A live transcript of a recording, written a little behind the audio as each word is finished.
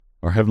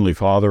Our Heavenly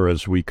Father,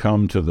 as we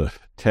come to the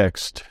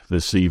text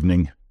this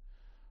evening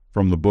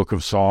from the book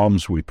of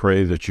Psalms, we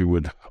pray that you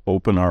would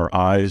open our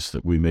eyes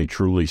that we may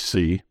truly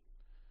see,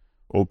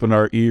 open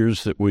our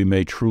ears that we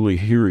may truly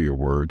hear your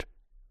word,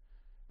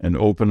 and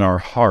open our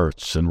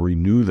hearts and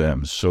renew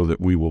them so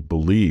that we will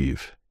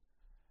believe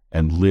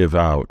and live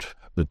out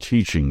the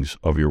teachings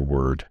of your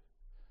word.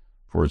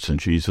 For it's in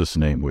Jesus'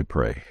 name we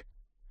pray.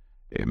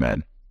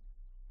 Amen.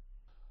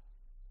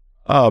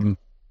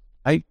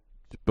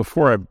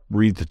 Before I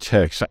read the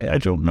text, I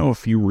don't know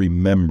if you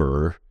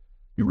remember.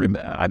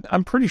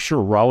 I'm pretty sure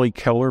Raleigh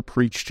Keller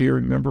preached here.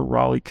 Remember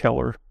Raleigh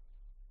Keller?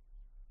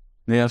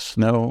 Yes,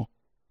 no?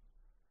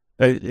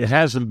 It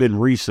hasn't been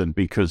recent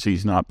because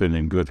he's not been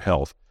in good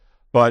health.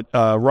 But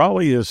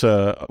Raleigh was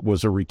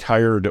a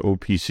retired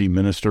OPC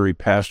minister. He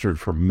pastored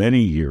for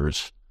many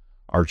years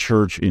our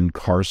church in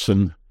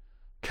Carson,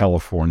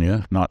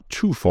 California, not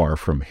too far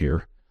from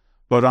here.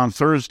 But on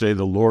Thursday,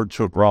 the Lord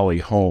took Raleigh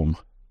home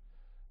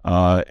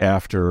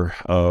after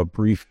a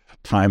brief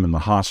time in the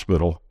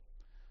hospital.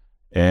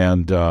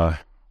 And I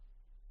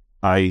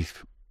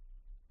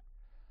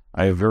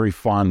have very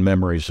fond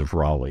memories of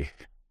Raleigh.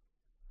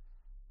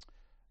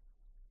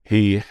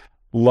 He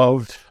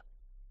loved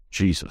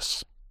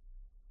Jesus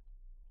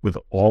with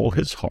all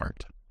his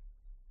heart.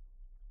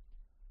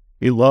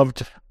 He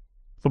loved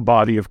the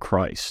body of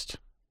Christ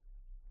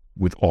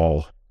with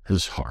all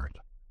his heart.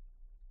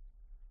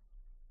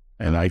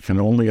 And I can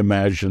only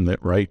imagine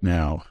that right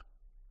now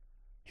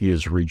he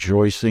is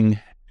rejoicing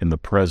in the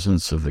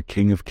presence of the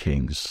King of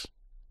Kings,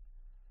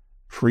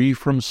 free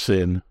from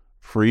sin,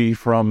 free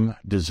from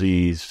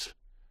disease,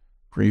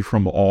 free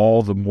from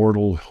all the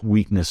mortal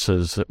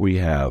weaknesses that we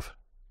have.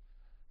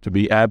 To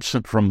be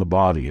absent from the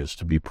body is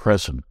to be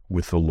present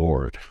with the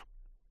Lord.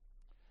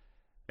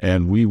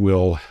 And we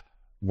will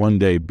one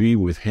day be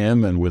with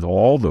him and with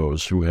all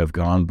those who have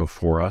gone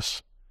before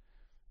us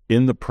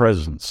in the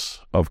presence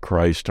of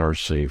Christ our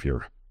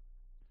Savior.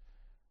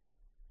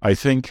 I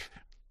think,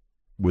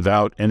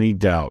 without any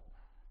doubt,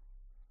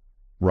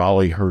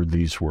 Raleigh heard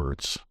these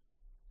words: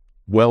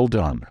 "Well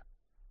done,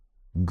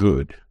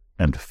 good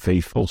and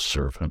faithful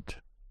servant.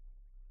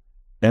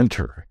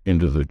 Enter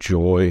into the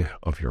joy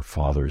of your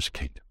Father's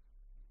kingdom."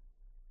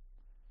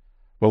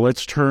 Well,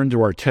 let's turn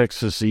to our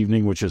text this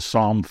evening, which is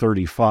Psalm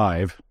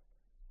 35.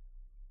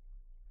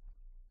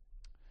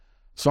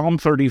 Psalm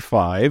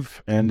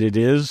 35, and it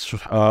is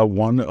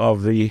one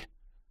of the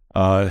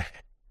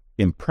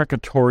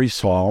imprecatory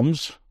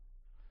psalms.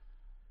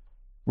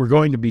 We're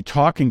going to be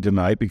talking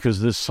tonight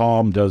because this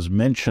psalm does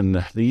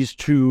mention these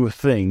two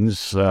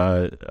things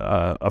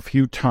a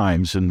few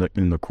times in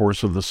the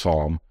course of the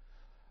psalm.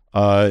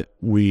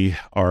 We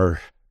are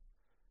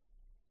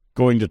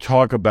going to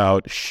talk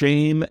about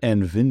shame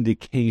and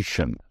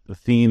vindication, the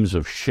themes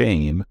of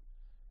shame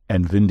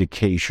and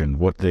vindication,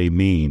 what they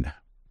mean,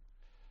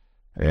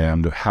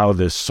 and how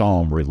this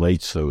psalm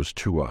relates those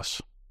to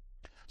us.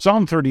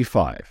 Psalm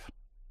 35.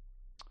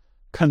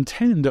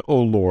 Contend,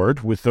 O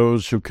Lord, with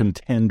those who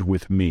contend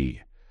with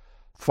me.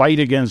 Fight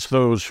against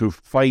those who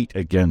fight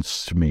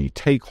against me.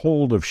 Take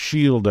hold of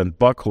shield and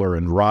buckler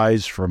and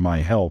rise for my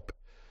help.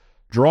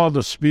 Draw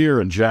the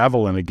spear and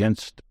javelin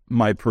against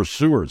my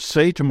pursuers.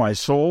 Say to my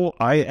soul,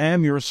 I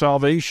am your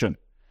salvation.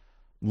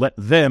 Let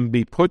them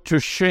be put to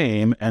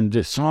shame and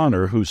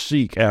dishonor who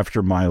seek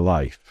after my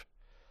life.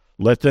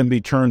 Let them be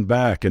turned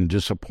back and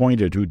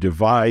disappointed who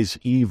devise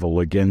evil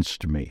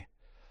against me.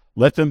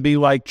 Let them be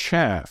like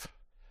chaff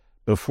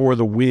before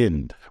the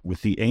wind,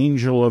 with the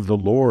angel of the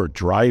Lord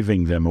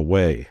driving them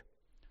away.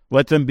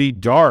 Let them be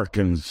dark,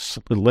 and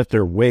let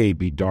their way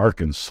be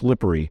dark and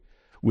slippery,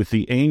 with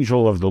the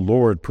angel of the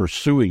Lord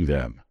pursuing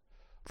them.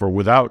 For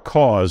without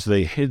cause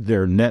they hid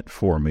their net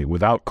for me.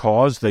 Without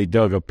cause they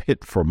dug a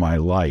pit for my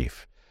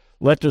life.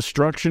 Let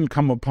destruction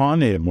come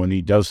upon him when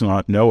he does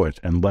not know it,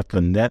 and let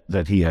the net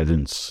that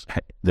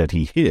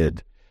he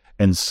hid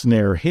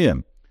ensnare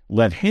him.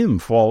 Let him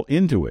fall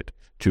into it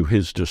to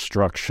his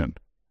destruction.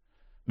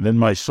 Then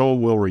my soul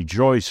will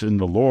rejoice in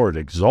the Lord,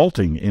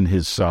 exulting in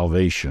his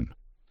salvation.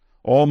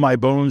 All my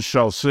bones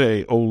shall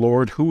say, O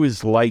Lord, who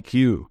is like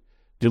you,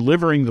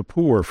 delivering the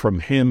poor from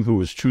him who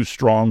is too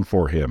strong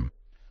for him,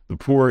 the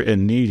poor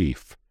and needy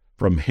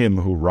from him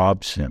who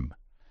robs him.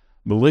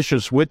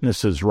 Malicious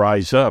witnesses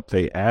rise up.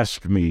 They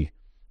ask me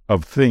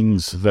of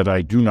things that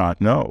I do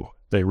not know.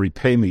 They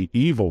repay me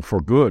evil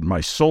for good.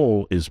 My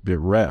soul is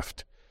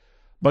bereft.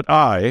 But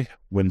I,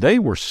 when they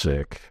were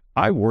sick,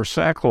 I wore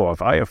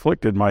sackcloth. I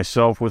afflicted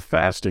myself with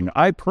fasting.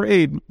 I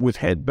prayed with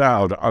head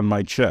bowed on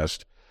my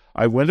chest.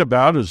 I went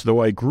about as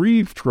though I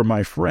grieved for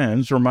my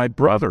friends or my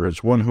brother,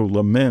 as one who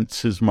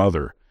laments his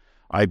mother.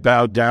 I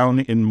bowed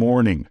down in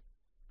mourning.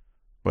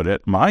 But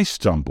at my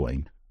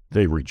stumbling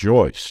they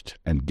rejoiced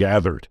and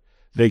gathered.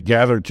 They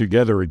gathered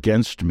together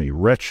against me.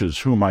 Wretches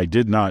whom I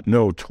did not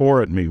know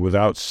tore at me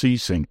without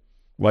ceasing.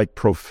 Like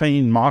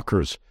profane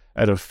mockers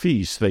at a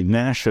feast, they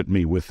gnash at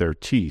me with their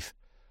teeth.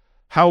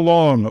 How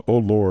long, O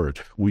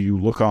Lord, will you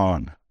look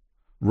on?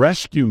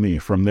 Rescue me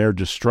from their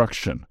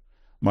destruction,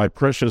 my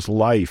precious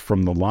life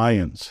from the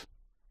lions.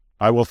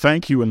 I will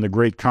thank you in the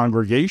great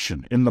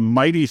congregation. In the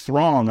mighty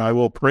throng I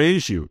will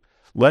praise you.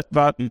 Let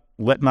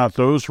not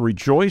those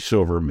rejoice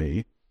over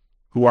me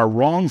who are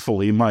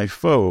wrongfully my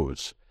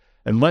foes,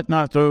 and let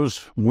not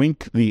those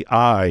wink the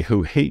eye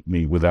who hate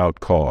me without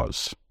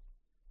cause.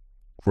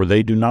 For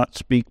they do not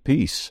speak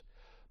peace,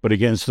 but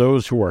against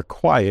those who are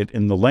quiet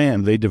in the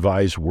land they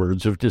devise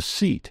words of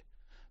deceit.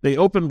 They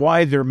open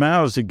wide their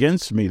mouths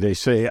against me. They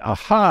say,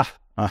 Aha,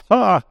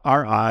 aha,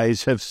 our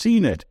eyes have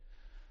seen it.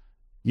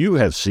 You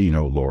have seen,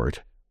 O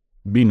Lord.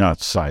 Be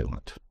not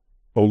silent.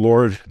 O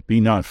Lord,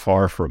 be not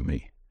far from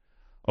me.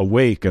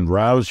 Awake and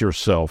rouse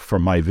yourself for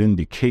my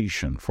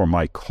vindication, for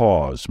my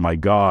cause, my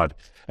God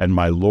and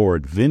my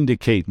Lord.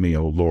 Vindicate me,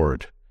 O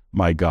Lord,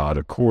 my God,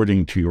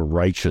 according to your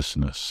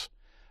righteousness.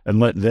 And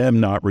let them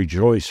not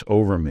rejoice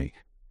over me.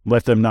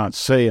 Let them not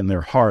say in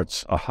their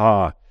hearts,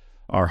 Aha,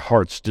 our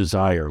heart's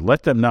desire.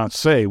 Let them not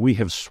say, We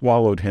have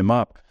swallowed him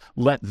up.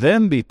 Let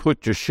them be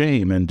put to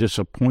shame and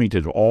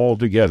disappointed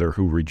altogether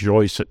who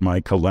rejoice at my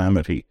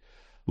calamity.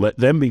 Let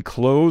them be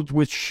clothed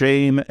with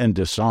shame and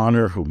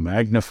dishonor who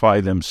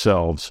magnify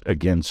themselves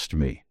against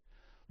me.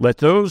 Let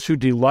those who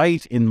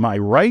delight in my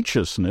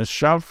righteousness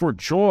shout for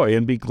joy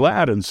and be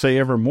glad and say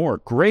evermore,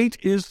 Great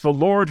is the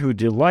Lord who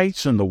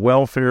delights in the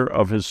welfare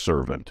of his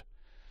servant.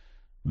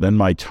 Then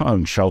my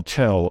tongue shall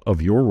tell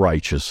of your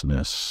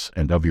righteousness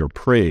and of your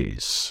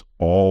praise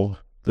all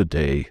the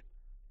day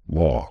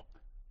long.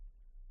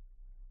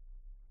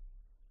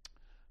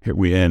 Here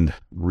we end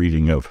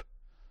reading of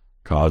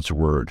God's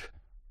Word.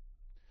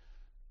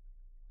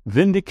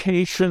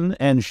 Vindication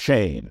and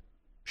shame.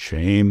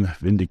 Shame,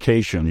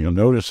 vindication. You'll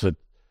notice that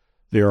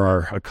there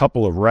are a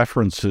couple of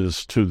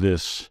references to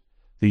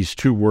these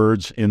two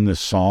words in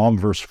this psalm.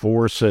 Verse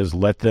 4 says,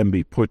 Let them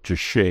be put to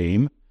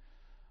shame.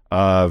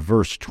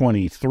 Verse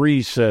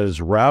 23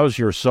 says, Rouse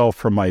yourself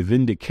from my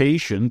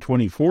vindication.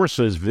 24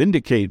 says,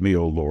 Vindicate me,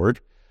 O Lord.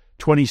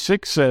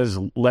 26 says,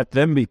 Let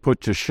them be put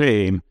to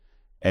shame,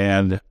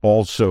 and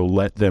also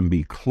let them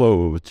be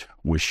clothed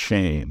with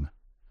shame.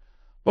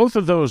 Both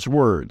of those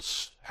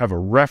words have a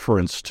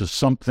reference to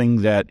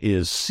something that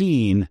is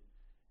seen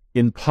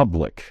in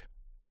public,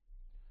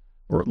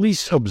 or at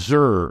least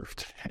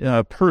observed.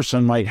 A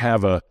person might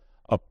have a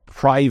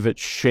private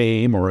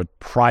shame or a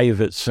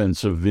private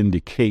sense of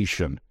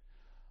vindication.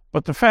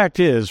 But the fact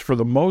is, for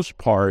the most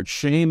part,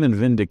 shame and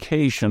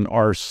vindication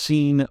are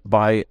seen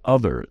by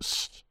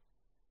others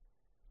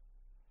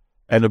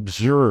and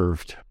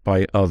observed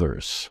by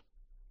others.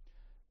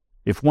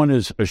 If one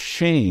is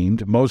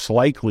ashamed, most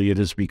likely it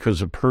is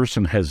because a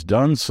person has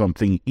done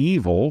something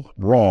evil,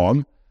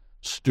 wrong,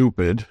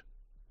 stupid,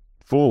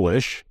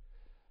 foolish,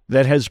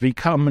 that has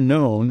become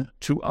known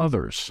to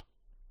others.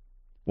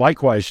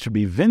 Likewise, to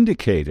be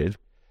vindicated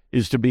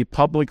is to be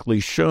publicly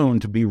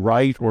shown to be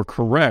right or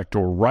correct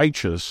or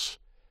righteous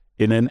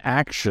in an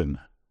action.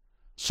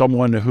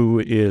 Someone who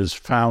is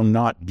found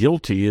not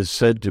guilty is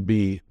said to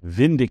be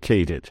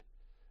vindicated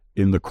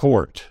in the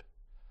court.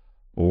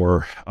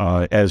 Or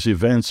as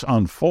events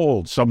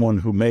unfold, someone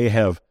who may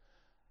have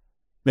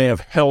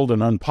held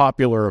an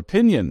unpopular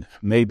opinion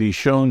may be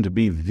shown to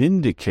be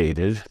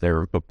vindicated,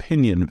 their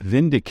opinion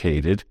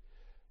vindicated,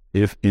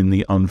 if in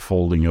the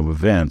unfolding of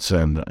events.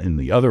 And in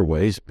the other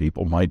ways,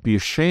 people might be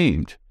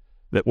ashamed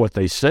that what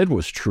they said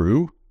was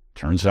true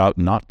turns out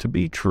not to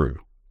be true.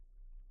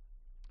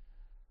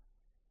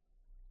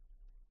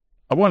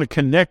 I want to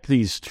connect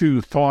these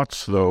two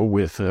thoughts, though,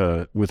 with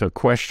a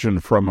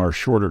question from our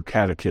shorter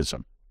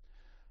catechism.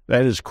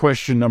 That is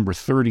question number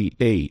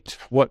 38.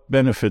 What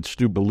benefits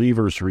do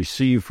believers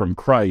receive from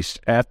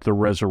Christ at the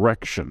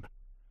resurrection?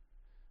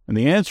 And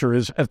the answer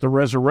is, at the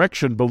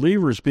resurrection,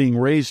 believers being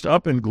raised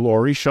up in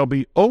glory shall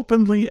be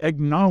openly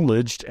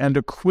acknowledged and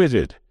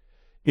acquitted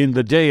in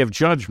the day of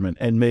judgment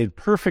and made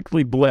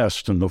perfectly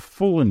blessed in the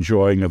full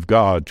enjoying of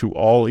God to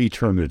all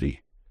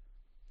eternity.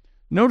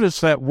 Notice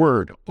that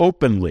word,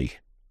 openly.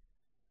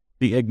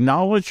 The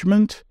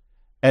acknowledgement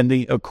and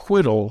the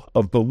acquittal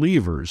of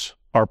believers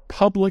are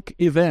public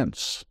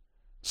events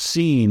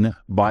seen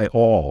by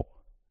all.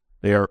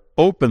 They are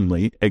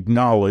openly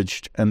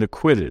acknowledged and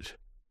acquitted.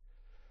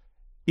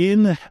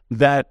 In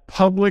that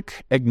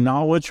public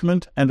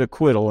acknowledgement and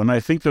acquittal, and I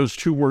think those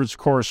two words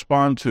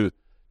correspond to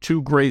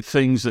two great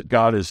things that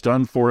God has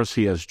done for us.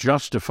 He has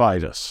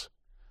justified us.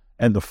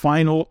 And the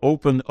final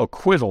open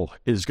acquittal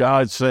is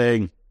God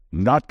saying,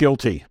 not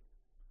guilty,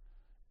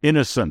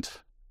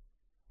 innocent,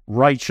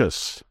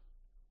 righteous,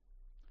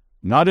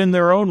 not in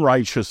their own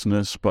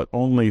righteousness, but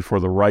only for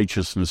the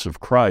righteousness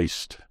of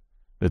Christ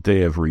that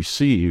they have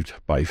received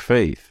by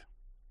faith.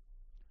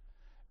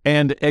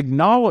 And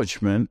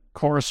acknowledgement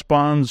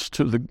corresponds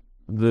to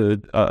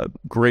the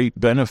great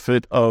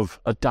benefit of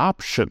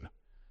adoption.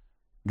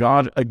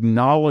 God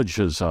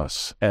acknowledges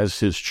us as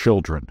his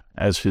children,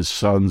 as his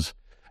sons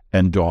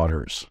and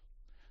daughters.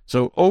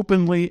 So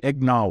openly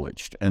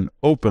acknowledged and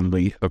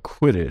openly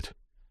acquitted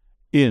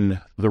in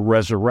the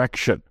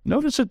resurrection.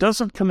 Notice it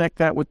doesn't connect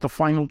that with the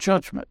final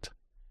judgment.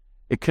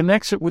 It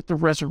connects it with the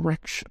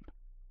resurrection.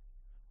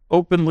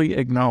 Openly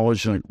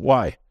acknowledged.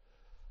 Why?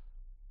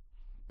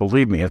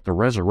 believe me, at the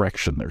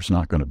resurrection, there's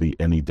not going to be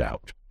any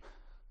doubt.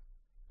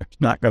 There's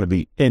not going to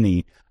be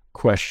any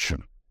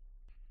question.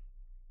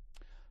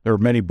 There are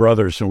many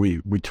brothers, and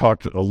we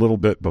talked a little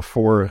bit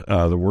before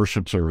the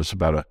worship service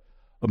about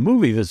a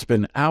movie that's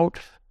been out.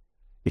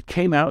 It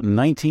came out in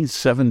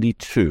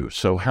 1972.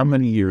 So how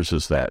many years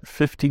is that?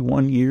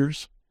 51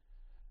 years?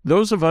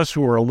 Those of us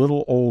who are a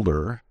little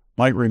older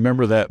might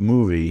remember that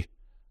movie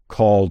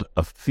called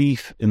A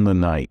Thief in the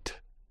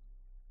Night.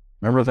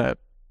 Remember that?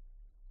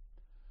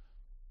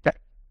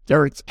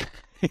 There it's.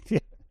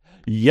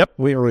 Yep,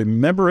 we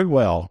remember it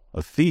well.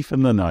 A Thief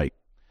in the Night.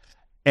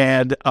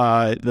 And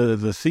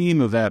the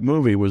theme of that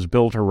movie was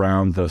built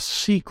around the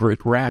secret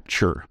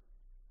rapture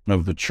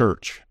of the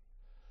church.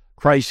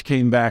 Christ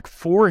came back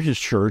for his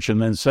church,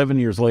 and then 7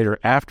 years later,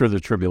 after the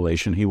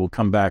tribulation, he will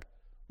come back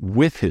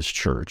with his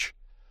church.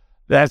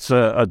 That's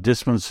a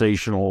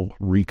dispensational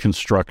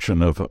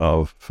reconstruction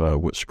of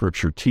what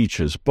Scripture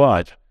teaches.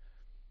 But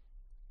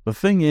the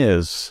thing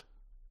is,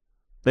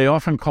 they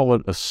often call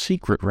it a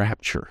secret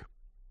rapture.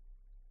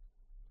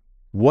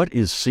 What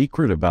is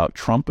secret about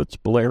trumpets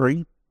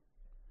blaring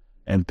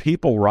and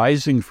people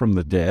rising from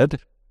the dead?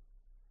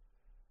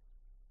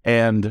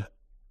 And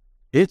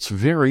it's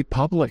very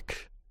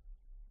public.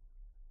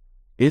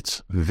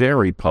 It's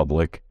very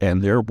public,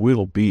 and there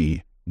will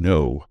be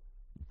no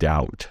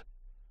doubt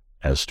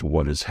as to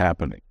what is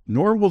happening.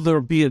 Nor will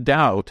there be a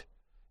doubt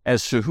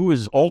as to who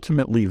is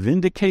ultimately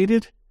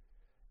vindicated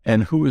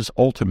and who is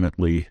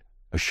ultimately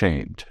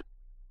ashamed.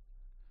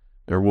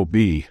 There will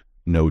be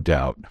no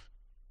doubt.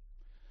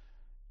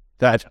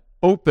 That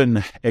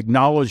open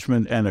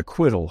acknowledgement and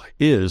acquittal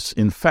is,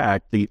 in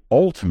fact, the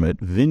ultimate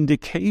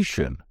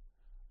vindication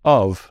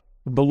of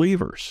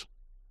believers.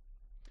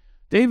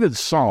 David's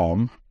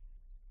psalm,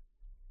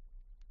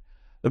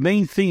 the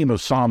main theme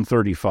of Psalm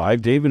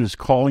 35, David is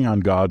calling on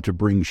God to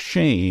bring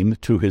shame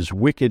to his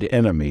wicked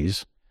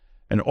enemies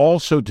and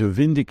also to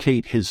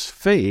vindicate his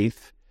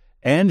faith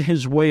and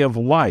his way of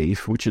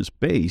life, which is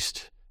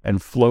based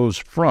and flows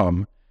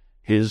from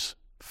his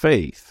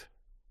faith.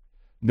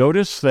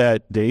 Notice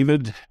that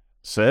David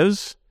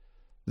says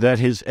that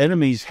his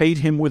enemies hate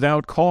him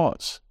without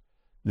cause,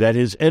 that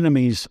his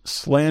enemies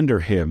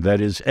slander him,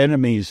 that his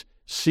enemies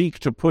seek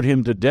to put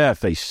him to death.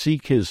 They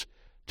seek his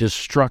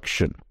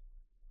destruction.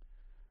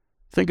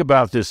 Think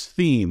about this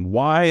theme.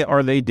 Why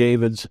are they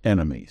David's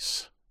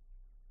enemies?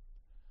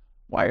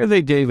 Why are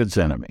they David's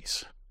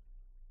enemies?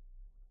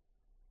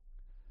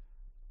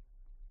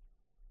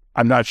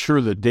 I'm not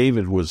sure that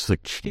David was the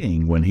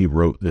king when he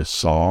wrote this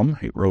psalm.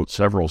 He wrote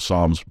several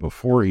psalms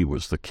before he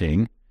was the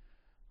king.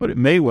 But it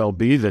may well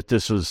be that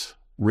this is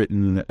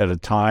written at a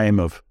time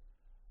of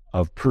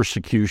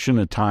persecution,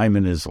 a time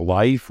in his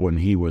life when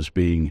he was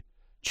being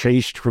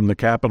chased from the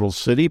capital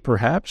city,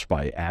 perhaps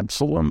by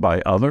Absalom,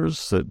 by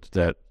others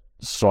that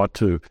sought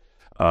to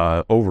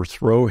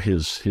overthrow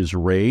his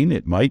reign.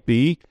 It might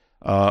be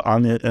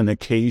on an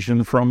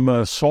occasion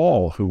from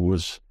Saul, who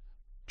was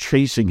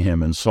chasing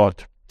him and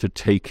sought to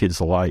take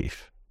his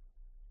life.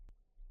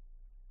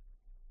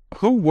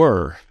 Who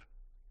were,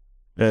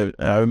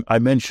 I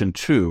mentioned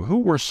two, who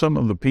were some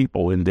of the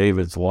people in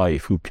David's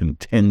life who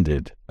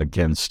contended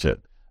against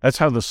it? That's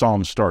how the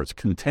psalm starts.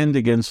 Contend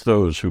against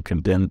those who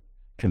contend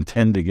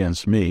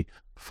against me.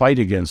 Fight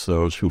against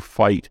those who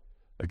fight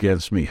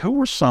against me. Who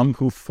were some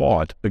who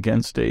fought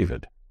against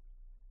David?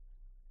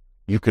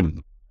 You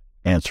can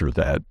answer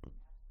that.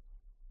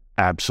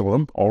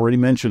 Absalom. Already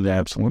mentioned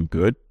Absalom.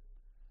 Good.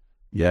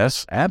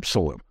 Yes,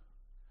 Absalom.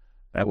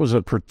 That was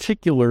a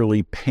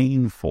particularly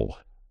painful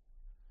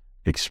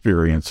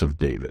experience of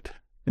David.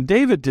 And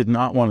David did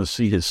not want to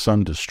see his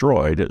son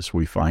destroyed, as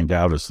we find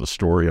out as the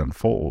story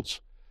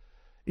unfolds.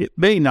 It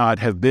may not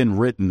have been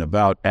written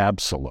about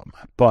Absalom,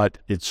 but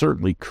it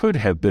certainly could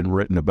have been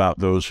written about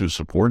those who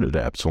supported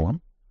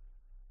Absalom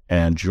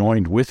and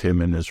joined with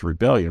him in his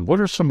rebellion.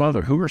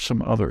 Who are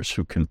some others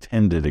who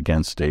contended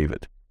against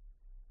David?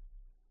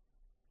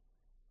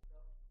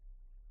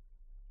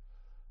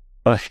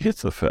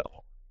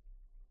 Ahithophel.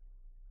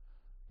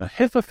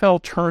 Ahithophel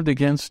turned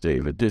against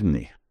David, didn't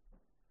he?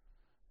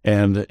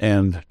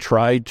 And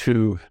tried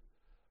to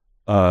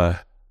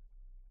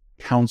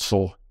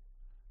counsel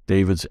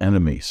David's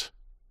enemies.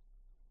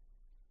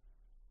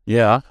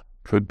 Yeah,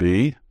 could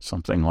be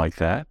something like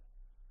that.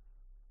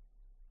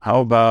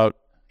 How about,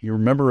 you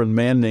remember a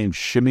man named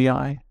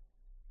Shimei?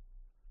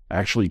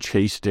 Actually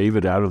chased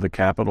David out of the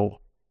capital,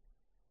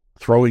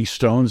 throwing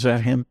stones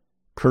at him,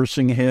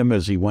 cursing him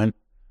as he went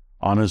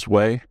on his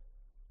way.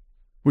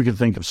 We could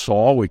think of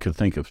Saul, we could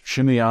think of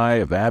Shimei,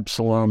 of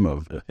Absalom,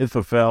 of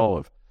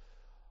Ahithophel,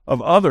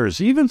 of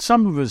others. Even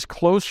some of his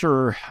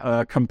closer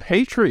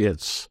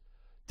compatriots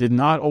did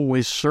not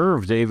always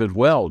serve David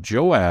well.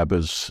 Joab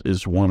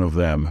is one of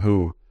them,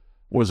 who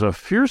was a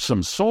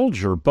fearsome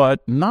soldier,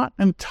 but not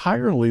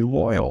entirely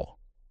loyal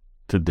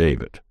to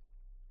David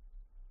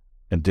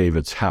and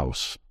David's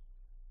house.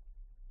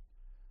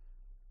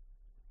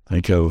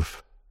 Think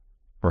of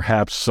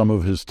perhaps some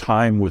of his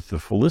time with the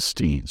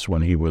Philistines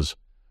when he was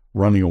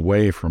running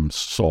away from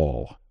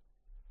Saul.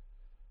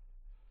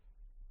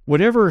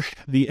 Whatever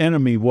the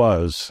enemy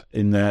was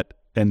in that,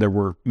 and there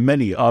were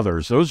many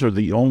others, those are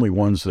the only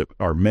ones that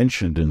are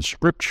mentioned in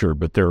Scripture,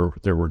 but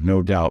there were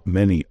no doubt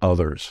many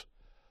others.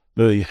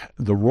 The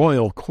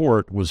royal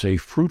court was a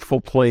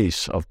fruitful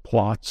place of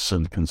plots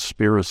and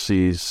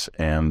conspiracies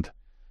and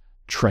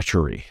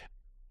treachery,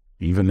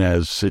 even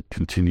as it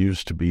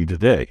continues to be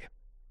today.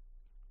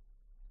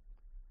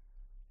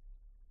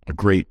 A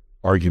great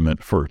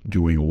argument for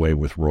doing away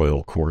with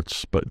royal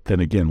courts, but then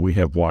again, we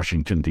have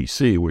Washington,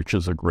 D.C., which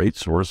is a great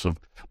source of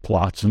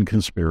plots and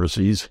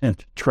conspiracies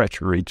and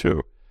treachery,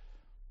 too.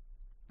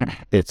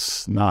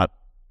 It's not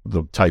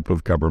the type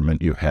of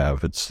government you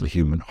have, it's the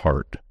human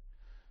heart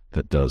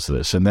that does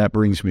this. And that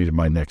brings me to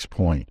my next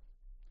point.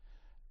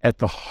 At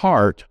the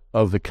heart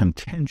of the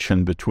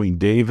contention between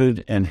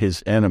David and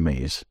his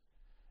enemies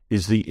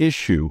is the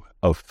issue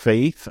of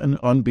faith and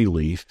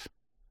unbelief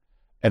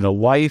and a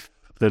life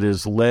that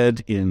is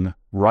led in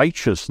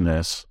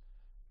righteousness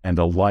and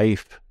a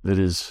life that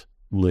is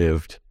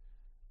lived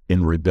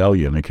in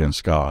rebellion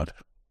against God.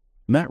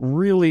 And that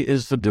really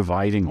is the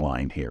dividing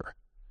line here.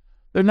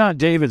 They're not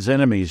David's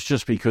enemies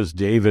just because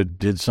David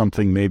did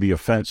something maybe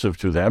offensive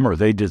to them, or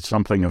they did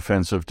something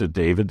offensive to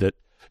David that,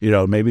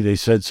 maybe they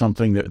said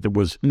something that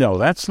was... No,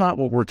 that's not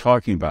what we're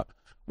talking about.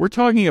 We're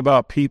talking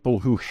about people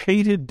who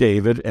hated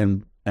David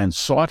and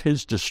sought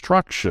his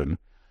destruction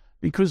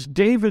because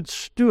David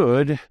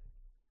stood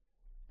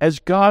as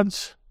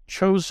God's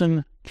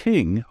chosen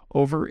king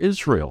over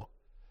Israel.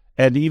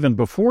 And even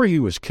before he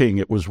was king,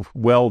 it was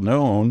well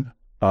known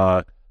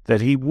that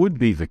he would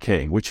be the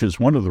king, which is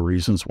one of the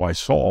reasons why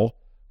Saul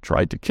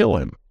tried to kill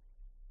him.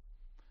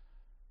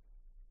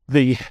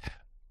 The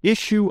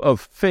issue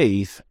of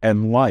faith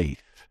and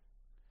life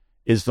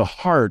is the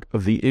heart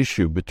of the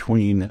issue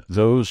between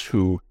those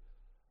who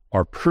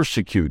are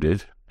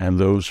persecuted and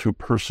those who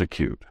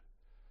persecute.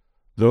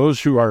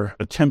 Those who are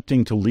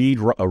attempting to lead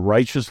a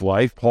righteous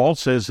life, Paul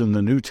says in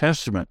the New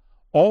Testament,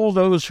 all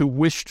those who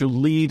wish to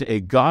lead a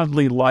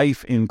godly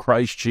life in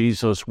Christ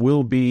Jesus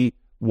will be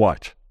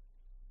what?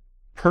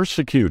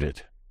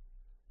 Persecuted.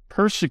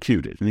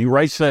 Persecuted. And he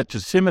writes that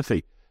to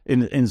Timothy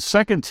in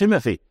 2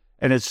 Timothy,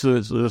 and it's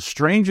the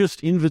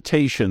strangest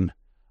invitation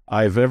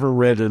I've ever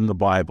read in the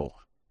Bible,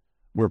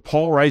 where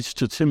Paul writes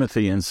to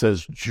Timothy and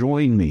says,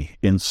 join me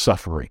in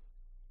suffering.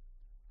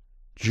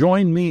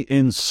 Join me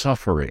in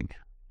suffering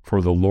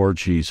for the Lord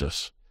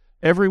Jesus.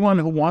 Everyone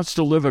who wants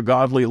to live a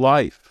godly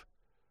life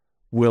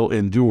will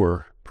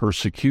endure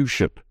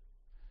persecution.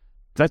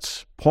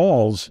 That's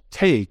Paul's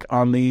take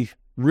on the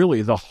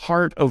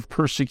heart of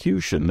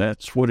persecution.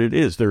 That's what it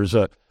is. There's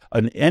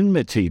an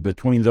enmity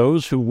between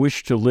those who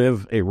wish to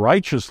live a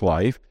righteous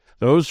life,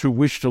 those who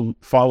wish to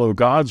follow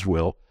God's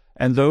will,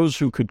 and those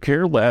who could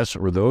care less,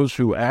 or those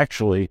who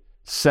actually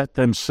set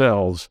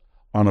themselves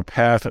on a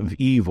path of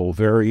evil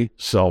very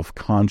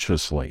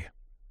self-consciously.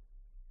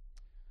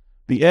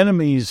 The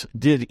enemies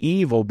did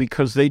evil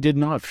because they did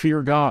not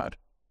fear God.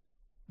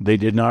 They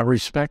did not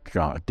respect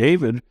God.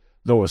 David,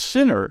 though a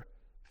sinner,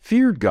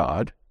 feared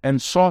God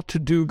and sought to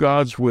do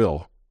God's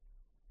will.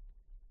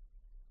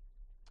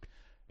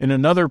 In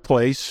another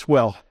place,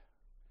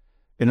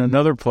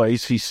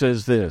 he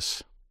says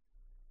this,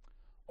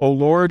 O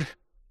Lord,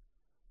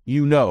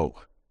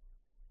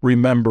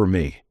 remember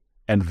me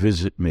and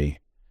visit me,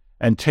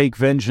 and take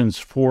vengeance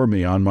for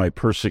me on my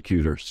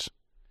persecutors.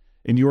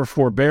 In your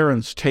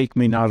forbearance take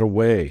me not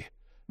away.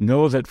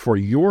 Know that for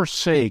your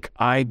sake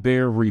I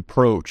bear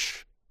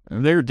reproach.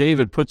 And there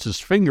David puts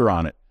his finger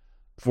on it.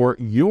 For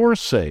your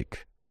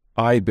sake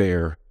I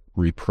bear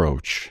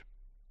reproach.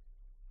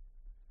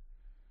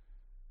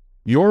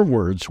 Your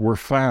words were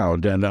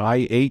found, and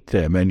I ate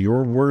them, and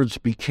your words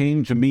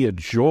became to me a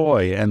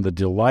joy and the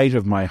delight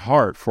of my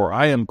heart, for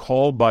I am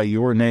called by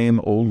your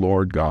name, O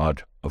Lord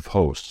God of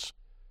hosts.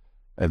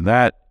 And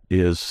that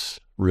is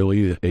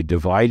really a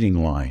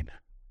dividing line.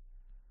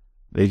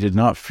 They did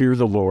not fear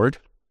the Lord.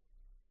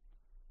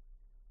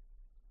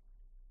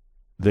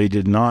 They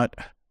did not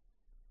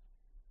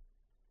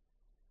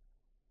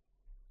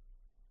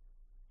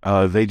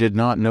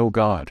know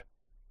God,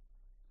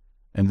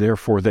 and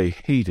therefore they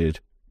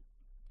hated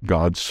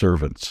God's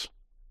servants.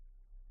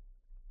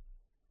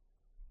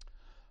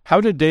 How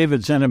did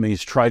David's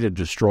enemies try to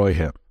destroy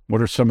him?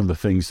 What are some of the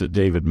things that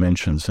David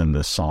mentions in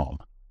this psalm?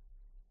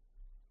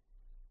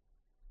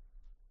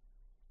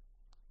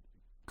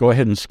 Go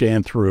ahead and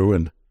scan through,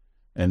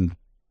 and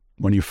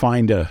when you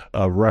find a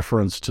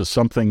reference to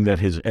something that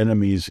his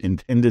enemies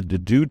intended to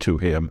do to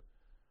him,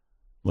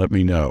 let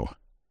me know.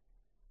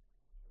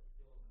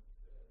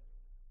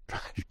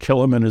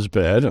 Kill him in his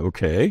bed,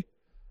 okay.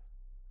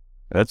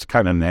 That's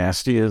kind of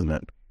nasty, isn't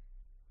it?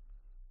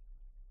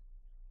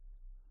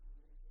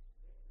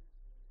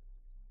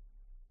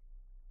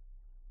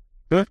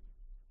 Good.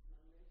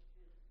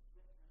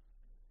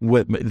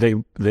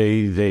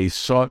 They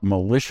sought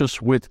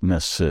malicious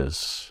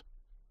witnesses.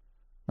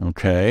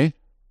 Okay.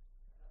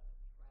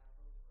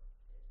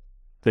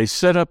 They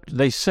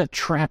set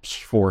traps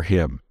for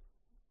him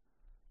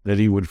that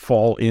he would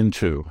fall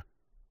into.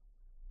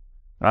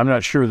 I'm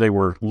not sure they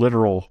were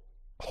literal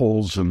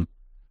holes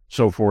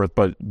so forth,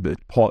 but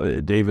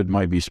David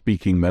might be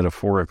speaking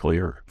metaphorically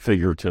or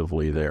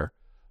figuratively there.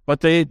 But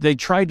they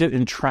tried to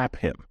entrap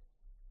him.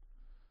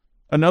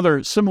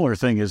 Another similar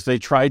thing is they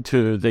tried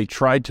to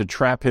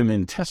trap him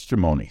in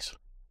testimonies,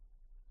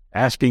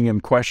 asking him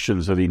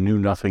questions that he knew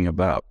nothing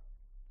about.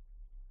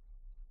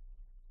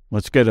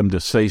 Let's get him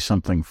to say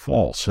something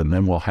false, and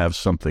then we'll have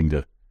something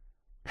to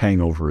hang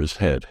over his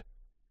head.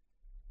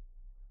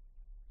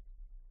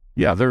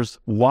 Yeah, there's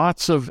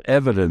lots of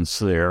evidence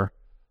there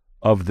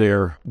of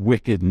their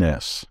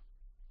wickedness.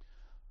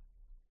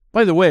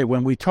 By the way,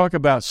 when we talk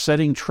about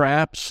setting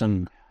traps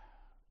and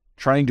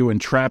trying to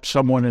entrap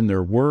someone in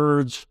their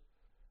words,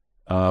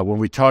 when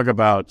we talk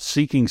about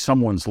seeking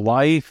someone's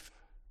life,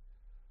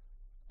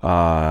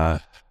 well,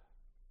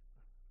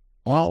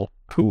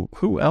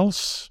 who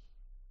else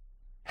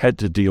had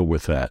to deal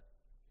with that?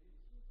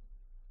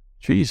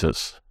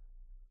 Jesus.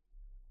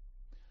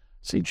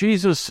 See,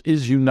 Jesus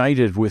is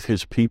united with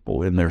his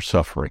people in their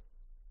suffering.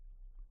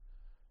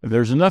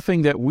 There's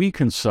nothing that we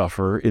can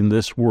suffer in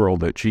this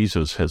world that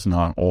Jesus has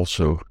not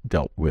also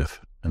dealt with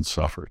and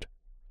suffered.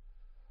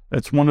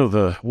 That's one of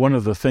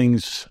the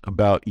things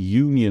about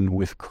union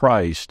with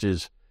Christ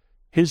is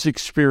his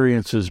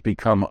experiences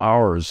become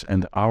ours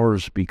and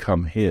ours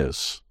become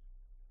his.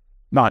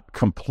 Not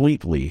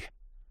completely.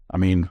 I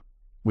mean,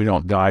 we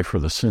don't die for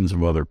the sins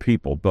of other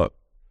people, but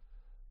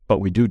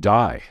we do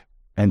die,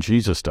 and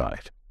Jesus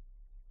died,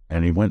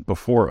 and he went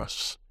before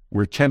us.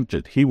 We're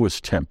tempted. He was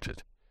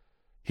tempted.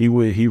 He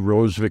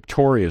rose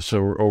victorious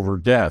over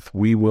death.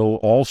 We will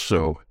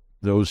also,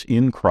 those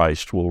in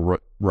Christ, will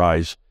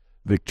rise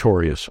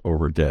victorious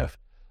over death.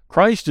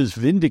 Christ is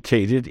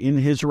vindicated in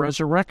his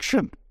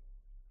resurrection.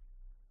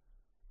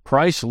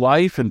 Christ's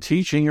life and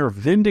teaching are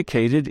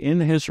vindicated in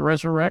his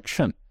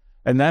resurrection.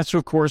 And that's,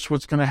 of course,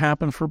 what's going to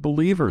happen for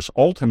believers.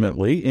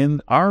 Ultimately,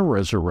 in our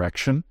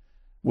resurrection,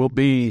 will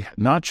be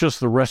not just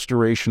the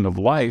restoration of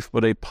life,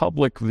 but a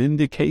public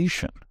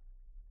vindication.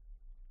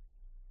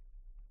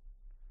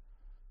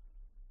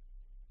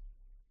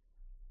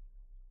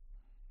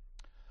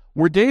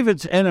 Were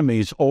David's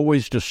enemies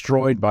always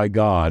destroyed by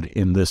God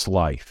in this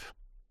life?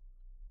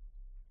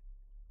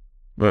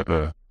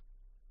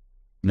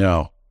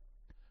 No.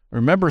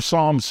 Remember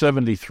Psalm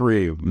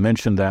 73, we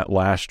mentioned that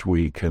last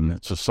week, and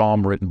it's a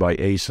psalm written by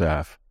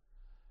Asaph.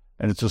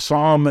 And it's a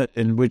psalm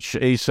in which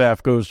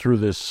Asaph goes through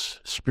this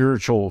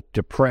spiritual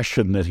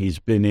depression that he's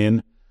been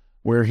in,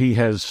 where he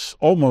has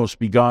almost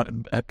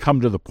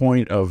come to the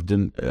point of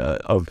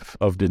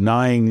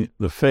denying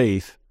the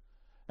faith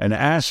and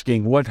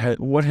asking what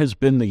has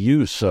been the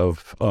use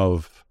of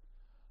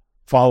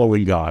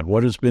following God?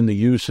 What has been the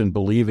use in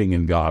believing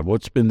in God?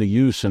 What's been the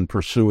use in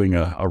pursuing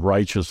a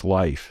righteous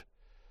life?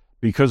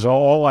 Because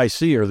all I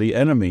see are the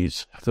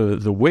enemies,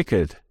 the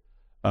wicked,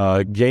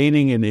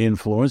 gaining in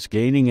influence,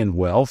 gaining in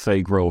wealth.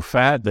 They grow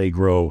fat, they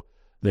grow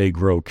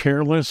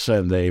careless,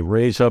 and they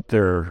raise up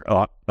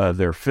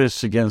their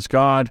fists against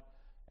God,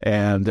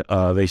 and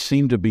they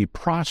seem to be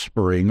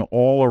prospering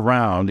all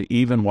around,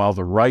 even while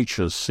the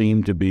righteous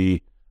seem to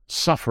be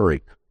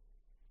suffering.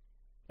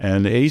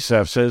 And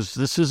Asaph says,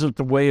 this isn't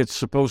the way it's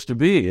supposed to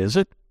be, is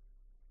it?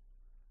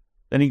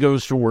 Then he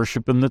goes to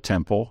worship in the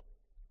temple,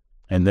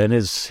 and then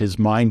his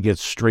mind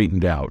gets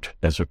straightened out,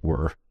 as it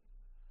were.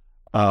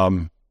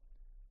 And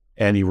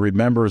he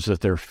remembers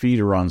that their feet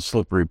are on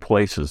slippery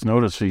places.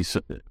 Notice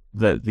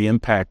that the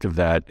impact of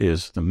that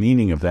is, the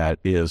meaning of that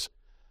is,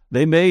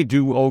 they may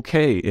do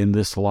okay in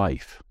this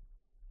life,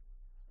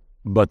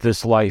 but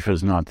this life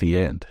is not the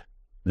end.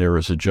 There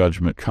is a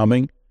judgment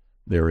coming.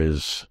 There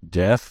is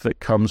death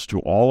that comes to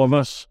all of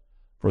us.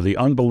 For the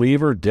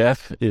unbeliever,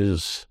 death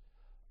is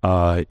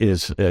a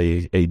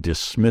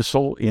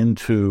dismissal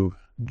into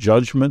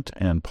judgment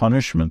and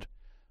punishment.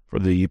 For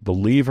the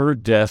believer,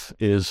 death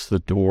is the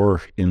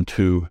door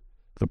into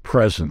the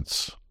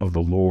presence of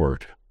the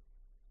Lord.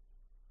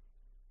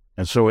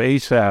 And so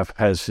Asaph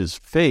has his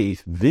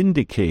faith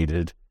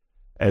vindicated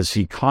as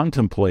he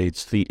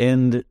contemplates the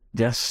end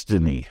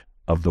destiny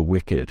of the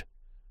wicked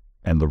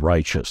and the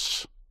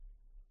righteous.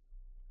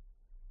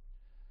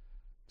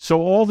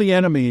 So all the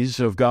enemies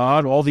of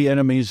God, all the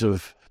enemies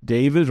of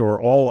David, or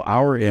all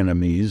our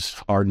enemies,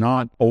 are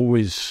not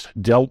always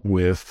dealt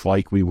with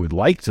like we would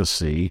like to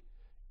see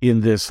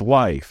in this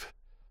life.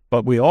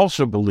 But we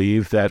also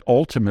believe that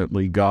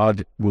ultimately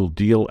God will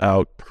deal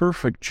out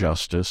perfect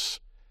justice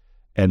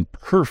and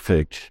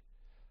perfect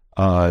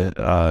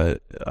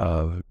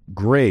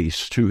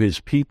grace to his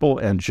people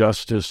and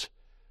justice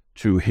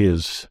to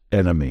his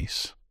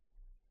enemies.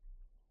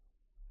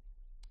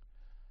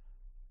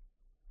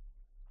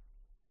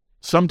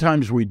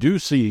 Sometimes we do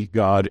see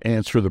God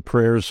answer the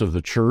prayers of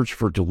the church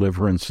for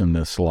deliverance in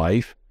this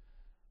life.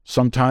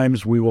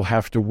 Sometimes we will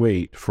have to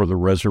wait for the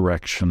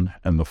resurrection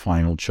and the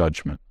final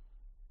judgment.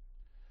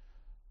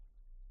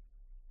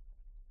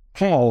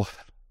 Paul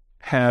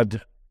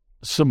had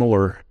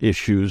similar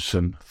issues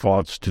and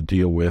thoughts to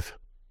deal with.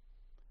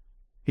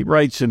 He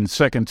writes in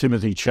 2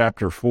 Timothy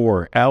chapter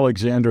 4,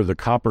 Alexander the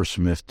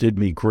coppersmith did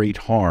me great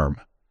harm,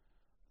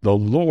 the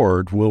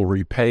Lord will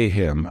repay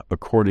him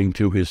according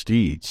to his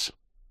deeds.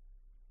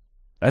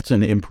 That's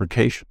an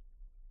imprecation.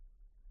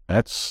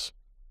 That's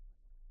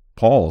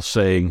Paul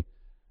saying,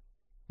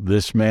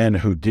 this man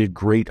who did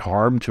great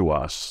harm to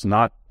us,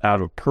 not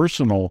out of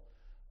personal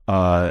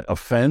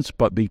offense,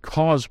 but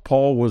because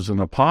Paul was an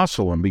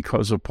apostle and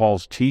because of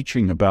Paul's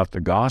teaching about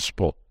the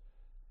gospel,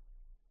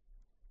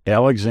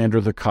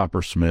 Alexander the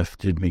coppersmith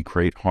did me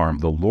great harm.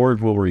 The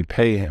Lord will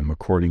repay him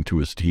according to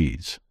his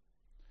deeds.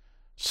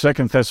 2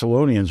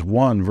 Thessalonians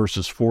 1,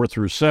 verses 4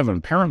 through 7.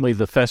 Apparently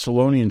the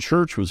Thessalonian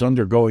church was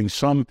undergoing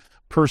some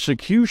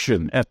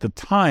persecution at the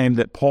time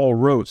that Paul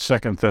wrote 2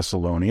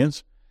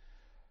 Thessalonians.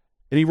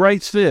 And he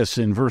writes this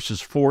in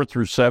verses 4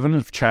 through 7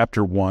 of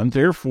chapter 1,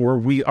 "Therefore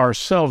we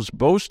ourselves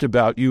boast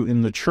about you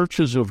in the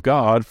churches of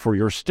God for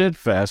your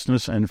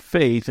steadfastness and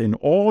faith in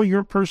all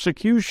your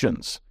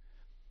persecutions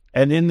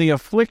and in the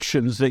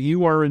afflictions that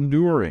you are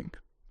enduring.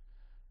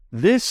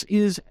 This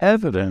is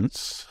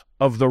evidence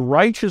of the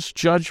righteous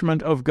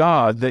judgment of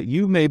God, that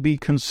you may be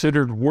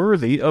considered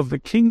worthy of the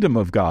kingdom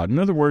of God." In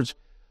other words,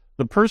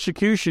 the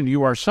persecution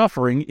you are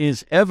suffering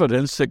is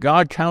evidence that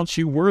God counts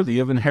you worthy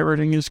of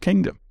inheriting his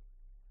kingdom.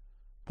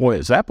 Boy,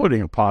 is that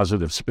putting a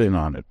positive spin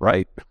on it,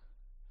 right?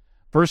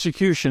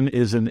 Persecution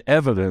is an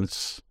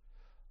evidence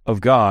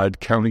of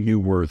God counting you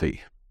worthy.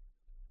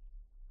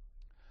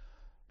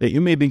 That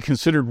you may be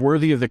considered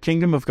worthy of the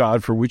kingdom of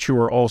God for which you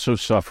are also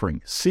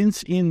suffering,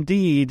 since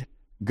indeed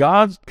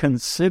God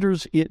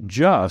considers it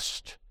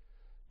just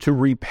to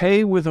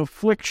repay with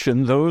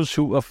affliction those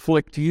who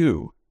afflict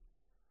you.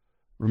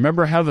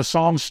 Remember how the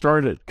psalm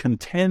started,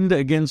 "Contend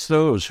against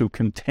those who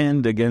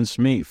contend against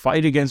me.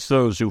 Fight against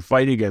those who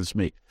fight against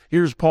me."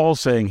 Here's Paul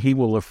saying he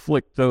will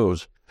afflict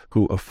those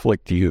who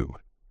afflict you.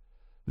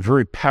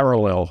 Very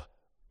parallel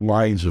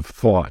lines of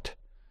thought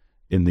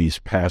in these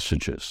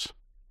passages.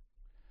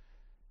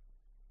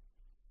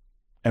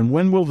 "And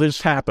when will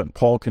this happen?"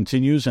 Paul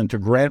continues, "and to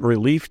grant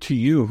relief to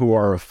you who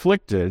are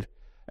afflicted,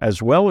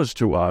 as well as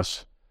to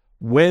us,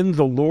 when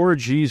the Lord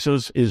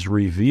Jesus is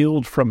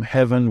revealed from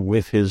heaven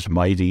with his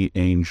mighty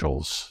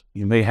angels."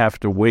 You may have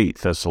to wait,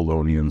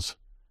 Thessalonians,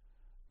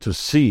 to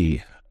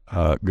see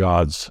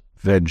God's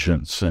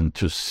vengeance and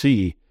to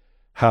see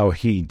how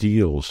he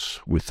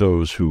deals with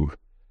those who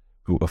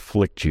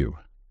afflict you.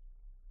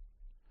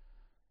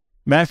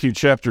 Matthew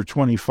chapter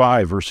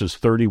 25, verses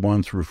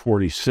 31 through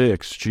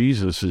 46,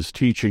 Jesus is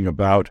teaching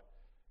about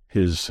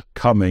his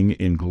coming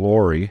in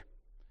glory.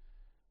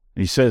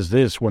 He says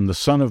this, "When the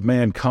Son of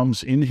Man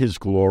comes in his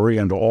glory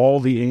and all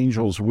the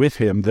angels with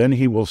him, then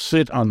he will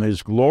sit on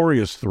his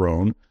glorious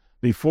throne.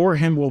 Before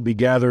him will be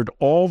gathered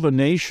all the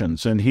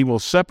nations, and he will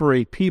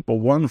separate people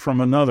one from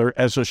another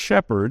as a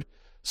shepherd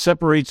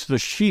separates the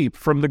sheep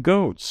from the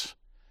goats.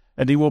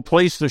 And he will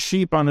place the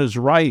sheep on his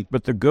right,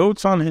 but the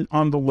goats on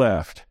the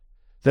left.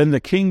 Then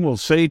the king will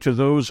say to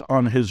those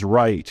on his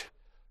right,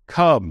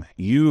 'Come,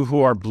 you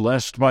who are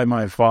blessed by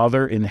my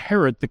Father,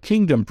 inherit the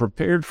kingdom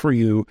prepared for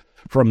you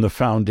from the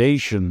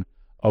foundation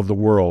of the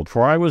world.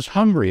 For I was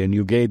hungry, and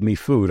you gave me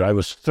food. I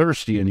was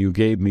thirsty, and you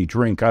gave me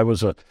drink. I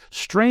was a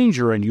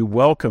stranger, and you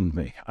welcomed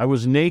me. I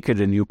was naked,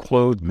 and you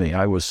clothed me.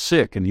 I was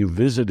sick, and you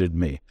visited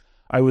me.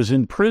 I was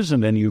in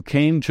prison, and you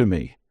came to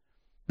me.'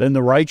 Then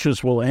the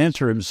righteous will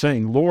answer him,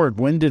 saying, 'Lord,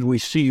 when did we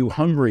see you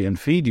hungry and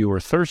feed you, or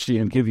thirsty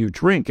and give you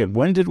drink? And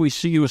when did we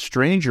see you a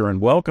stranger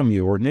and welcome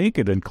you, or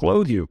naked and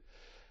clothe you?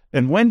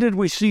 And when did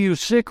we see you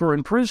sick or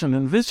in prison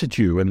and visit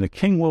you?' And the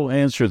king will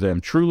answer them,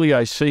 'Truly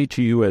I say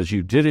to you, as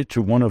you did it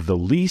to one of the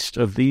least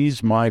of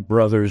these my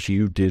brothers,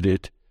 you did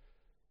it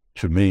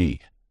to me.'"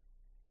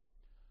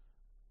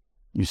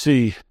 You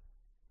see,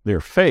 their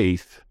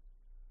faith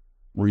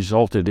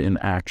resulted in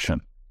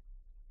action,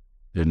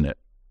 didn't it?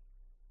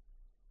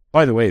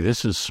 By the way,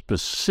 this is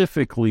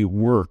specifically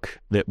work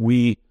that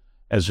we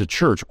as a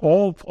church,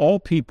 all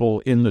people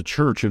in the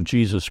Church of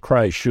Jesus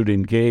Christ should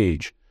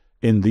engage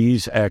in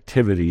these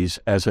activities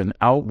as an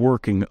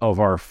outworking of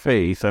our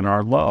faith and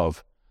our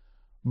love.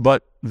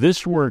 But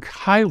this work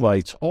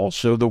highlights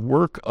also the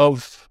work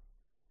of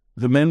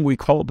the men we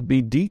call to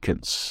be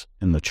deacons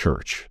in the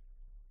church,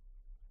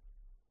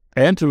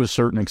 and to a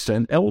certain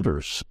extent,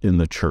 elders in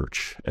the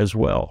church as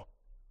well.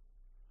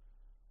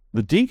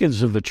 The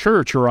deacons of the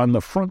church are on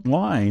the front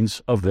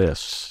lines of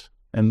this,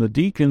 and the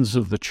deacons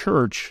of the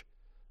church,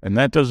 and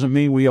that doesn't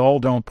mean we all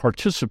don't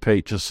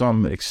participate to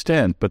some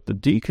extent, but the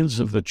deacons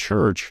of the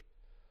church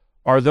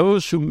are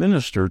those who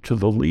minister to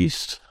the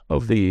least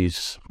of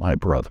these, my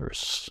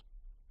brothers.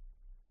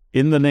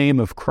 In the name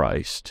of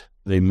Christ,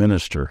 they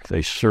minister,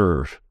 they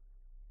serve.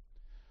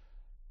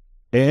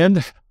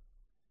 And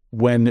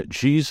when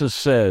Jesus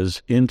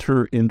says,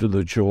 "Enter into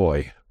the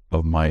joy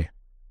of my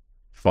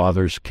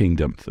Father's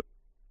kingdom,"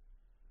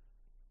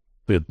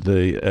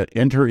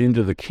 enter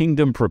into the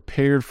kingdom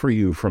prepared for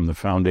you from the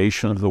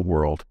foundation of the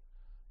world,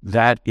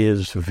 that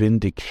is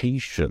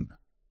vindication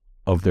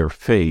of their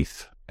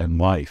faith and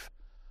life.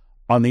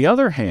 On the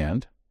other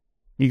hand,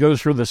 he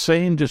goes through the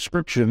same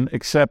description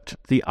except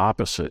the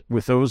opposite.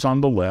 With those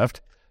on the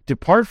left,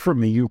 "Depart from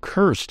me, you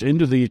cursed,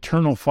 into the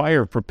eternal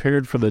fire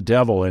prepared for the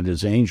devil and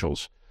his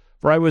angels.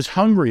 For I was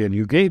hungry, and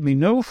you gave me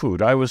no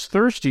food. I was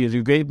thirsty, and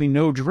you gave me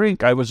no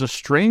drink. I was a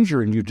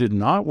stranger, and you did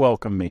not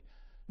welcome me.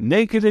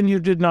 Naked, and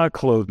you did not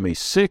clothe me.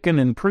 Sick and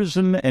in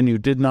prison, and you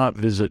did not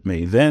visit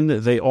me.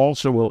 Then they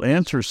also will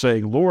answer,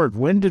 saying, Lord,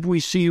 when did we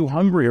see you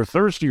hungry or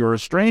thirsty or a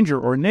stranger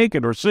or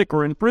naked or sick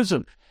or in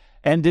prison,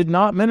 and did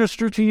not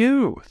minister to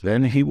you?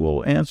 Then he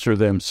will answer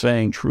them,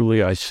 saying,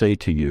 Truly I say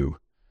to you,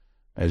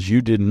 as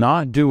you did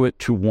not do it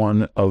to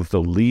one of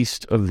the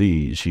least of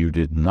these, you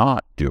did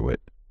not do it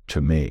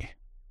to me.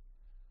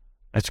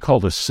 That's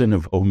called a sin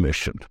of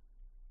omission,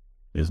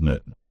 isn't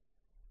it?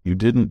 You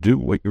didn't do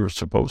what you were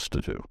supposed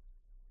to do.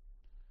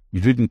 You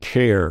didn't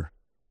care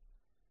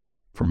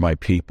for my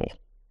people.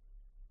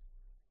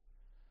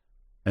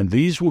 And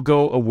these will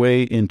go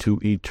away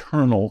into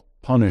eternal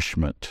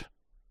punishment,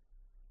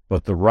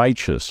 but the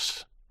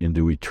righteous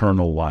into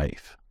eternal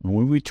life. And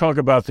when we talk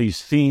about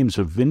these themes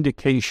of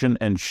vindication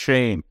and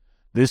shame,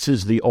 this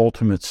is the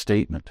ultimate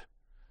statement.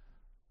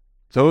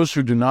 Those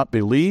who do not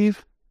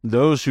believe,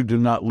 those who do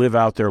not live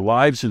out their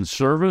lives in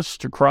service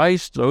to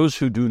Christ, those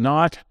who do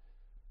not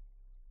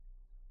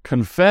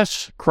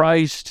confess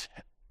Christ,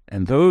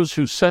 and those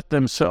who set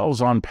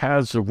themselves on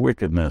paths of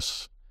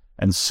wickedness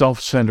and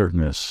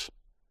self-centeredness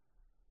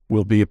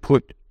will be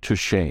put to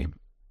shame.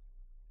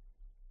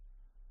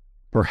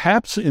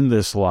 Perhaps in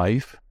this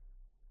life,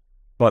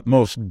 but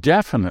most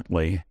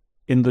definitely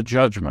in the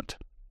judgment.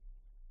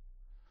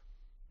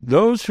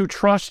 Those who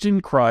trust in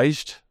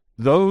Christ,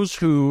 those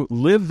who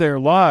live their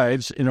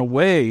lives in a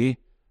way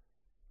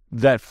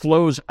that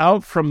flows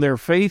out from their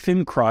faith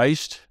in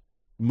Christ,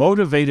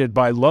 motivated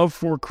by love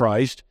for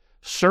Christ,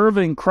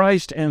 serving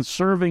Christ and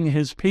serving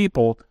his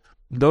people,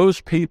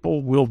 those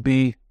people will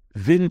be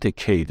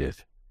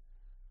vindicated.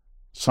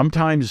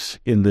 Sometimes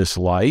in this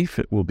life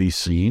it will be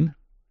seen,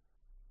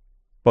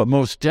 but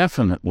most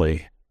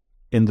definitely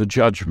in the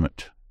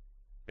judgment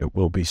it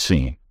will be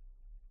seen.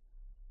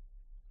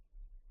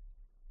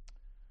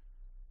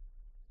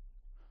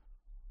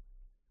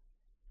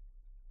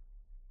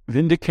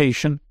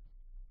 Vindication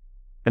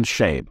and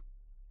shame.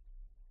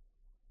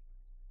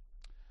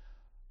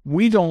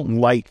 We don't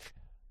like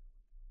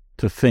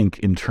to think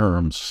in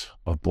terms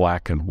of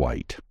black and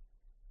white.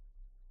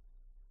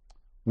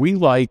 We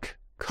like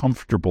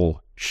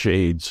comfortable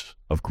shades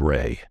of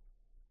gray.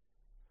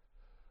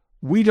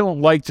 We don't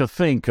like to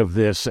think of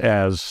this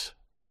as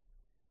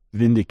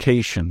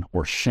vindication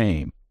or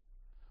shame,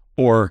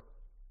 or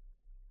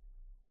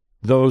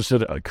those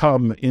that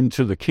come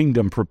into the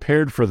kingdom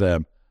prepared for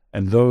them,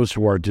 and those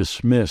who are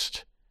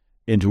dismissed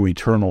into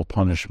eternal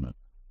punishment.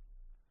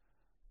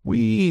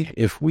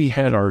 If we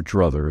had our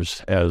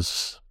druthers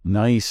as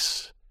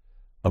nice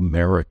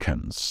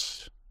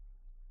Americans,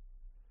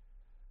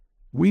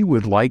 we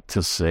would like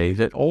to say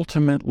that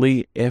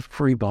ultimately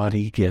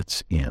everybody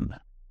gets in.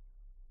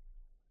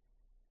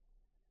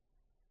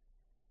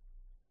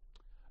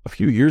 A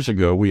few years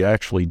ago, we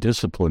actually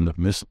disciplined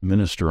a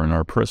minister in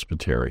our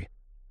presbytery.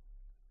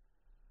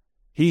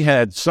 He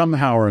had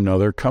somehow or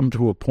another come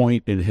to a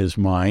point in his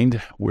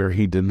mind where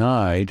he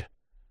denied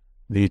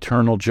the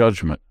eternal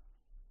judgment.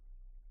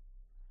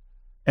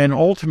 And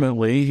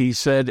ultimately, he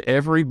said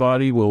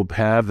everybody will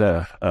have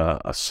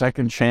a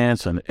second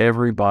chance and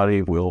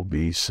everybody will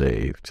be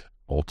saved,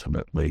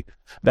 ultimately.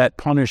 That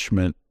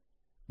punishment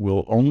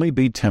will only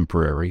be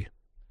temporary,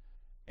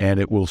 and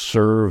it will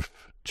serve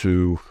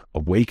to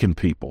awaken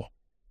people.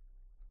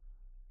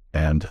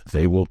 And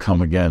they will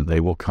come again. They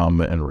will come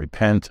and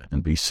repent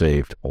and be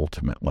saved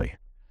ultimately.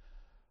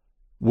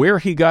 Where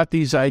he got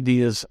these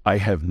ideas, I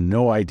have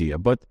no idea.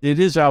 But it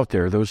is out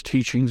there. Those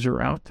teachings are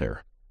out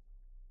there.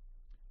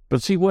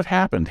 But see what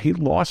happened? He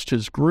lost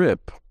his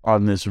grip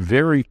on this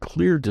very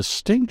clear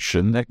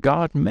distinction that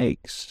God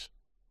makes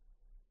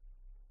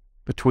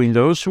between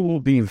those who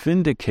will be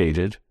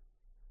vindicated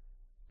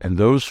and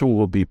those who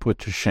will be put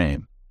to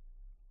shame.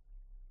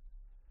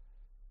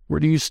 Where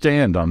do you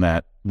stand on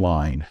that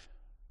line?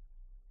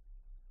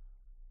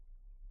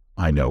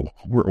 I know,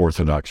 we're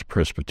Orthodox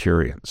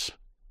Presbyterians.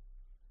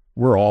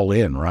 We're all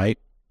in, right?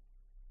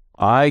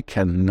 I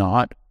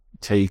cannot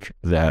take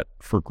that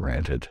for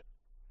granted.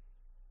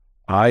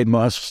 I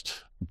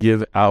must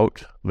give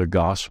out the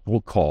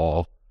gospel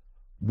call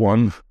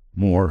one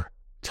more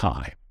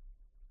time.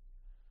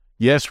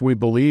 Yes, we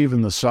believe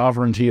in the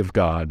sovereignty of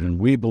God, and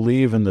we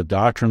believe in the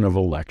doctrine of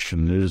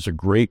election. It is a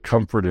great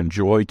comfort and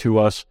joy to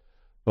us,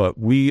 but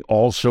we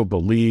also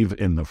believe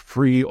in the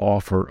free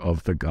offer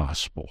of the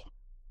gospel.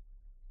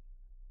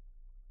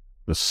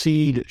 The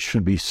seed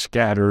should be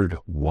scattered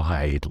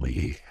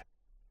widely,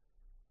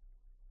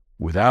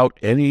 without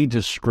any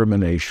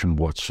discrimination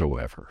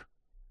whatsoever.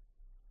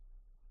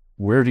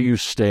 Where do you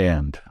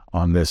stand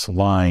on this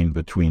line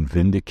between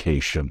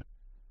vindication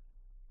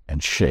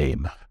and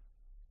shame?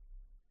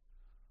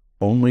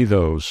 Only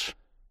those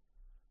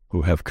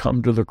who have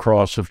come to the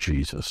cross of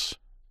Jesus,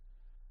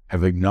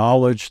 have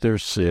acknowledged their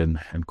sin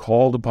and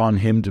called upon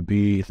him to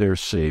be their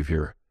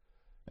Savior,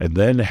 and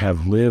then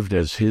have lived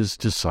as his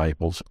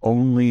disciples,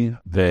 only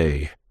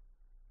they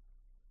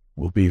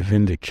will be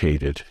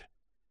vindicated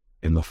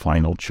in the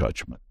final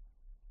judgment.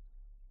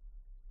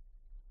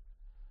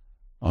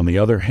 On the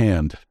other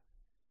hand,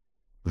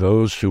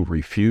 those who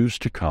refuse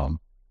to come,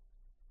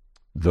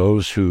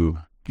 those who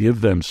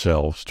give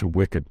themselves to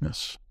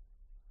wickedness,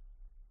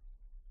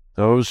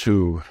 those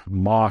who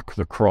mock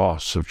the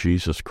cross of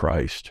Jesus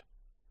Christ,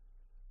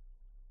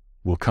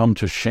 will come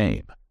to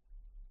shame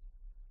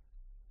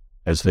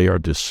as they are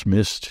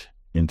dismissed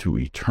into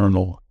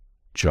eternal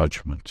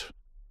judgment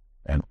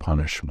and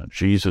punishment.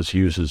 Jesus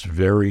uses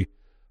very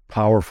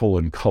powerful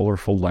and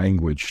colorful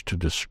language to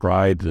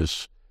describe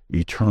this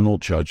eternal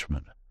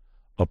judgment,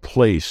 a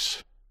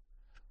place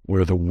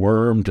where the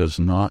worm does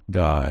not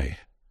die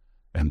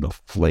and the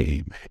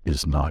flame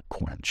is not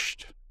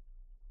quenched.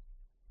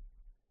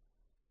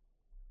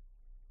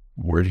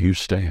 Where do you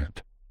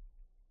stand?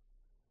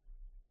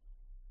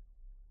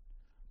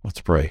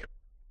 Let's pray.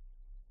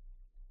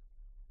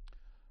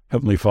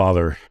 Heavenly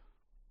Father,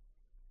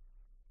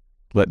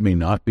 let me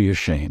not be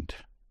ashamed.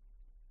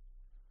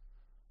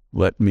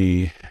 Let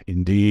me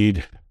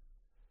indeed,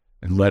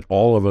 and let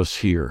all of us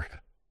here,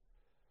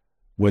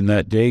 when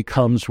that day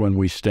comes when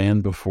we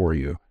stand before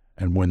you,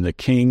 and when the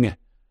King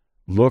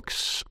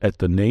looks at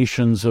the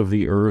nations of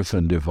the earth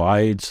and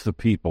divides the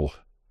people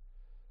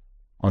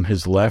on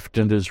his left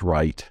and his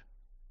right,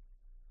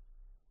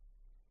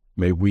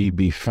 may we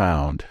be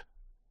found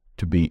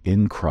to be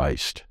in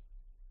Christ.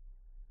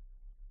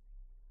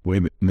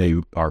 May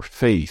our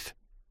faith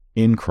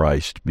in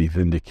Christ be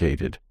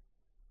vindicated,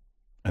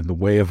 and the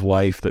way of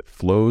life that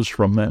flows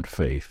from that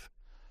faith,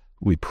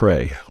 we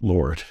pray,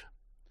 Lord,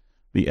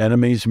 the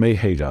enemies may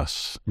hate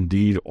us.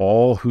 Indeed,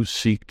 all who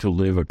seek to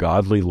live a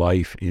godly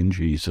life in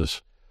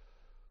Jesus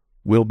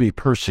will be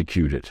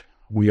persecuted.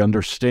 We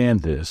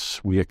understand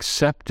this. We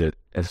accept it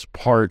as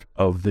part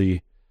of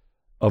the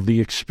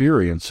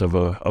experience of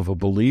a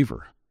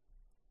believer.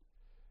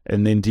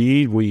 And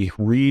indeed, we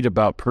read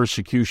about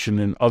persecution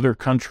in other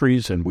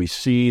countries, and we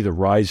see the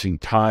rising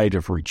tide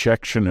of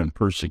rejection and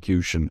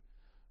persecution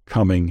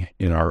coming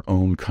in our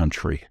own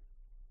country.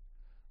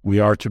 We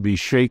are to be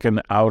shaken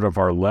out of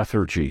our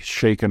lethargy,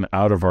 shaken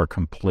out of our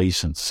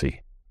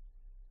complacency,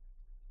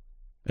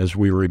 as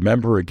we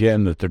remember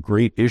again that the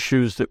great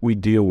issues that we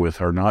deal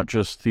with are not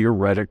just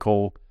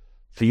theoretical,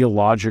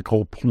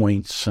 theological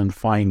points and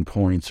fine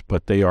points,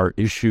 but they are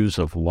issues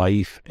of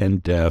life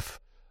and death,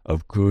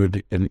 of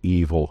good and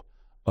evil,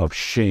 of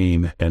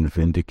shame and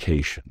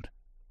vindication.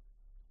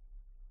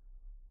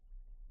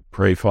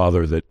 Pray,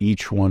 Father, that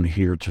each one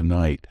here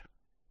tonight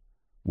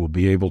will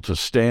be able to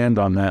stand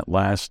on that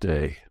last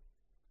day,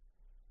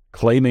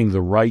 claiming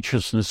the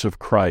righteousness of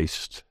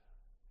Christ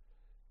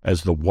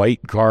as the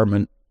white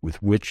garment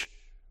with which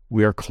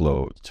we are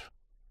clothed,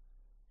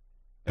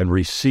 and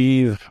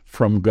receive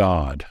from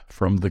God,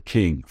 from the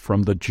King,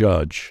 from the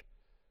Judge,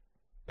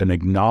 an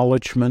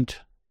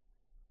acknowledgement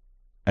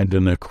and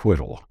an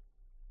acquittal.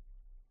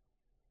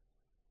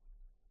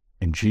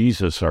 In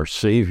Jesus, our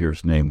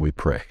Savior's name, we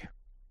pray.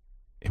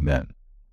 Amen.